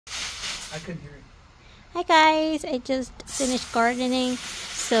I couldn't hear it. Hi guys, I just finished gardening,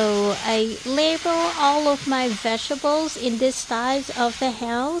 so I label all of my vegetables in this size of the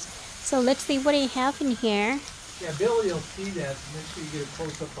house. So let's see what I have in here. Yeah, Billy will see that. Make sure you get a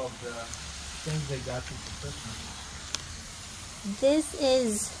close-up of the things they got you for Christmas. This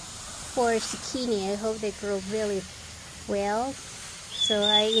is for zucchini. I hope they grow really well. So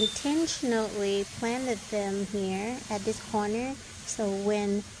I intentionally planted them here at this corner, so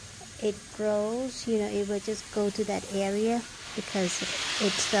when it grows, you know, it will just go to that area because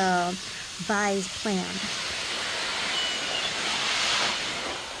it's the vine plant.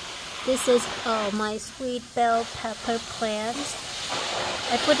 This is my sweet bell pepper plants.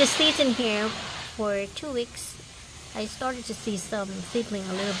 I put the seeds in here for 2 weeks. I started to see some seedling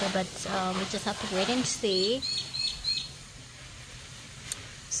a little bit, but we just have to wait and see.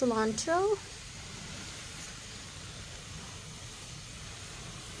 Cilantro.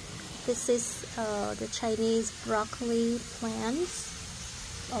 This is the Chinese broccoli plants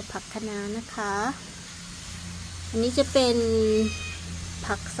ผักคะน้านะคะอันนี้จะเป็น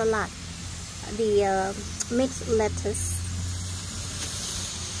ผักสลัด the mixed lettuce.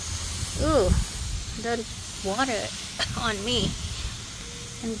 Ooh, don't water on me.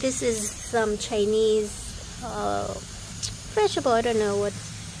 And this is some Chinese vegetable. I don't know what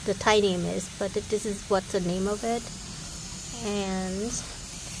the Thai name is, but this is what's the name of it. And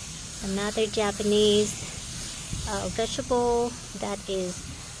another Japanese vegetable, that is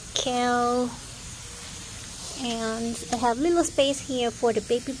kale. And I have little space here for the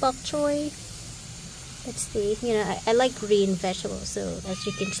baby bok choy. Let's see, you know, I like green vegetables, so as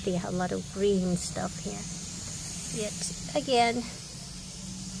you can see I have a lot of green stuff here. Yet again,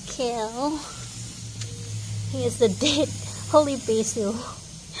 kale. Here's the dead holy basil.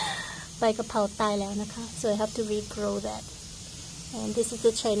 ใบกะเพราตายแล้วนะคะ so I have to regrow that. And this is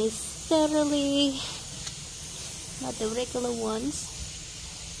the Chinese celery, not the regular ones.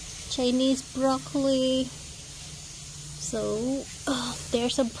 Chinese broccoli. So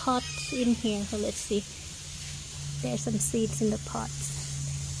there's some pots in here. So let's see. There's some seeds in the pots.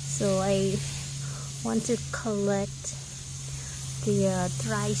 So I want to collect the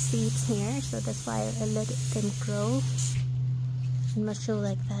dry seeds here. So that's why I let them grow. And much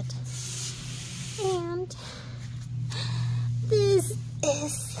like that. And this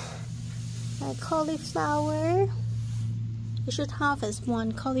is my cauliflower. I should harvest one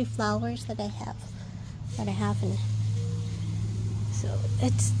cauliflowers that I have in. So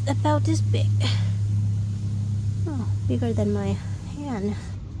it's about this big. Oh, bigger than my hand.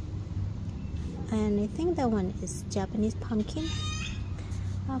 And I think that one is Japanese pumpkin.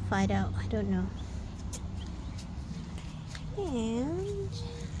 I'll find out. I don't know. And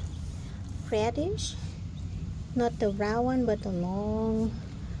radish, not the round one, but the long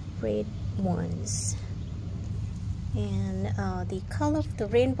red ones. And the color of the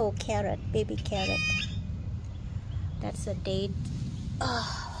rainbow carrot, baby carrot. That's a date.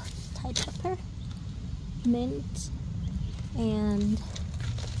 Thai pepper, mint, and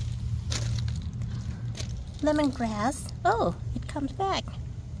lemongrass. Oh, it comes back.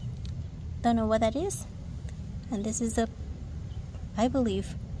 Don't know what that is. And this is I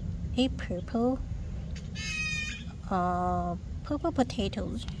believe a purple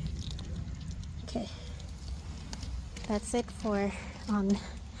potatoes. Okay, that's it for on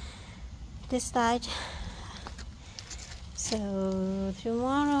this side. So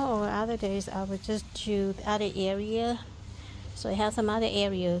tomorrow or other days I will just do the other area. So I have some other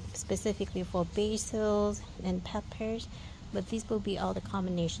area specifically for basils and peppers, but this will be all the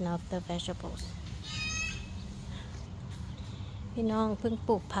combination of the vegetables. พี่น้องเพิ่งป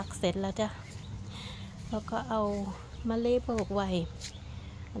ลูกผักเสร็จแล้วจ้ะแล้วก็เอามาเลเบิลไว้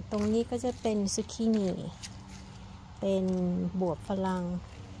ตรงนี้ก็จะเป็นซูกินีเป็นบวบฝรั่ง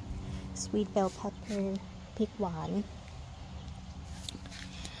sweet bell pepper พริกหวาน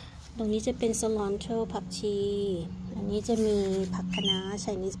ตรงนี้จะเป็นสลอนโทผักชีอันนี้จะมีผักคะน้า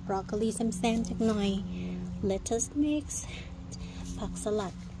Chinese broccoli แซมๆสักหน่อย lettuce mix ผักสลั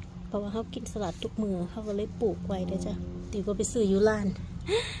ดเพราะว่าเขากินสลัดทุกมื้อเขาก็เลยปลูกไว้ด้วยจ้ะดีกว่าไปซื้ออยู่ร้าน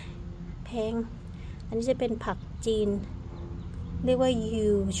แพงอันนี้จะเป็นผักจีนเรียกว่ายู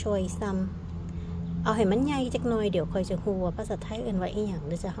ชอยซัมเอาให้มันใหญ่จักหน่อยเดี๋ยวค่อยจะฮู้ว่าภาษาไทยเอิ้นว่าอีหยังเ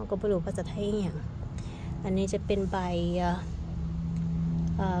ด้อจ้ะเขาก็บ่รู้ภาษาไทยอีหยังอันนี้จะเป็นใบ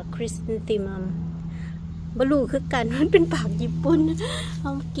คริสติมัมบลูคือกันมันเป็นผักญี่ปุ่นเข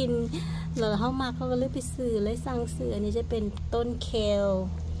ากินแล้วเขามาเขาก็เลยไปซื้อเลยสั่งซื้ออันนี้จะเป็นต้นเคล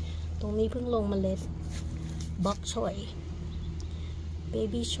ตรงนี้เพิ่งลงเมล็ดบ็อกชอยเบ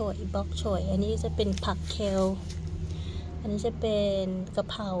บี้ชอยบ็อกชอยอันนี้จะเป็นผักเคล อันนี้จะเป็นกะ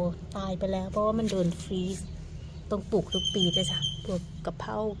เพราตายไปแล้วเพราะว่ามันโดนฟรีซต้องปลูกทุกปีเลยจ้ะพวกกะเพ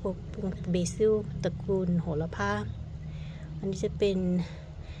ราพวกเบซิลตระกูลโหระพาอันนี้จะเป็น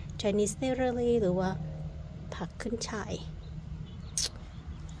Chinese celery หรือว่าผักขึ้นฉ่าย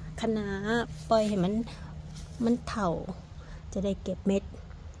คะน้าปล่อยให้มันเถาจะได้เก็บเม็ด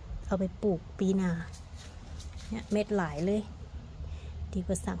เอาไปปลูกปีหน้าเนี่ยเม็ดหลายเลยดีก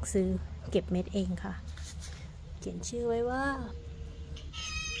ว่าสั่งซื้อเก็บเม็ดเองค่ะเขียนชื่อไว้ว่า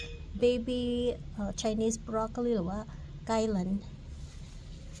baby Chinese broccoli หรือว่าไกหลัน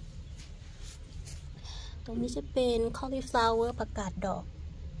ตรงนี้จะเป็น cauliflower ผักกาดดอก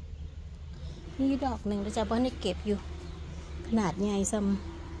นี่ดอกหนึ่งเราจะบ้านได้เก็บอยู่ขนาดใหญ่ซ้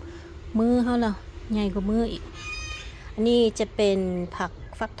ำมือเขาแล้วใหญ่กว่ามืออีกอันนี้จะเป็นผัก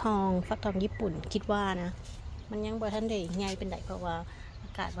ฟักทองญี่ปุ่นคิดว่านะมันยังบ่ทันได้ใหญ่เป็นไดเพราะว่าอา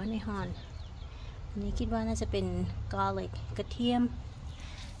กาศว่าในฮอนอันนี้คิดว่าน่าจะเป็น garlic กระเทียม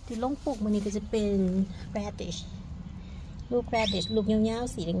ที่ลงปลูกมันนี้ก็จะเป็น radish ลูก radish ลูกยาว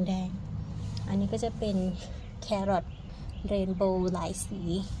ๆสีแดงๆอันนี้ก็จะเป็นแครอทเรนโบว์หลายสี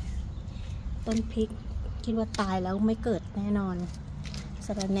ต้นพริกคิดว่าตายแล้วไม่เกิดแน่นอนส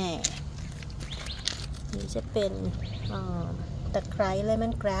ะระแหน่นี่จะเป็นตะไคร้เลมอ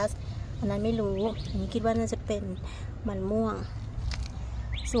นกราสอันนั้นไม่รู้อันนี้คิดว่าน่าจะเป็นมันม่วง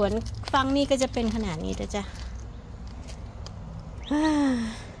สวนฟังนี่ก็จะเป็นขนาดนี้จ้ะ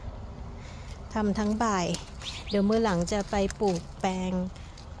ทำทั้งบ่ายเดี๋ยวเมื่อหลังจะไปปลูกแปลง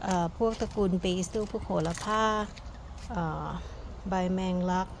พวกตระกูลเบซิลพวกโหระพาใบแมง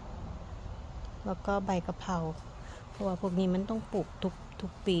ลักแล้วก็ใบกะเพราเพราะว่าพวกนี้มันต้องปลูกทุ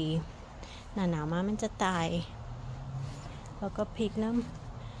กปีหน้าหนาวมามันจะตายแล้วก็พริกน้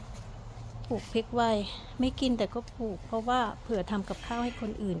ำปลูกพริกไว้ไม่กินแต่ก็ปลูกเพราะว่าเผื่อทำกับข้าวให้ค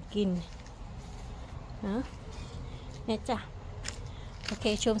นอื่นกินนะเนี่ยจ้ะโอเค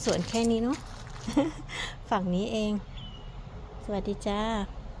ชมสวนแค่นี้เนาะ ฝั่งนี้เองสวัสดีจ้า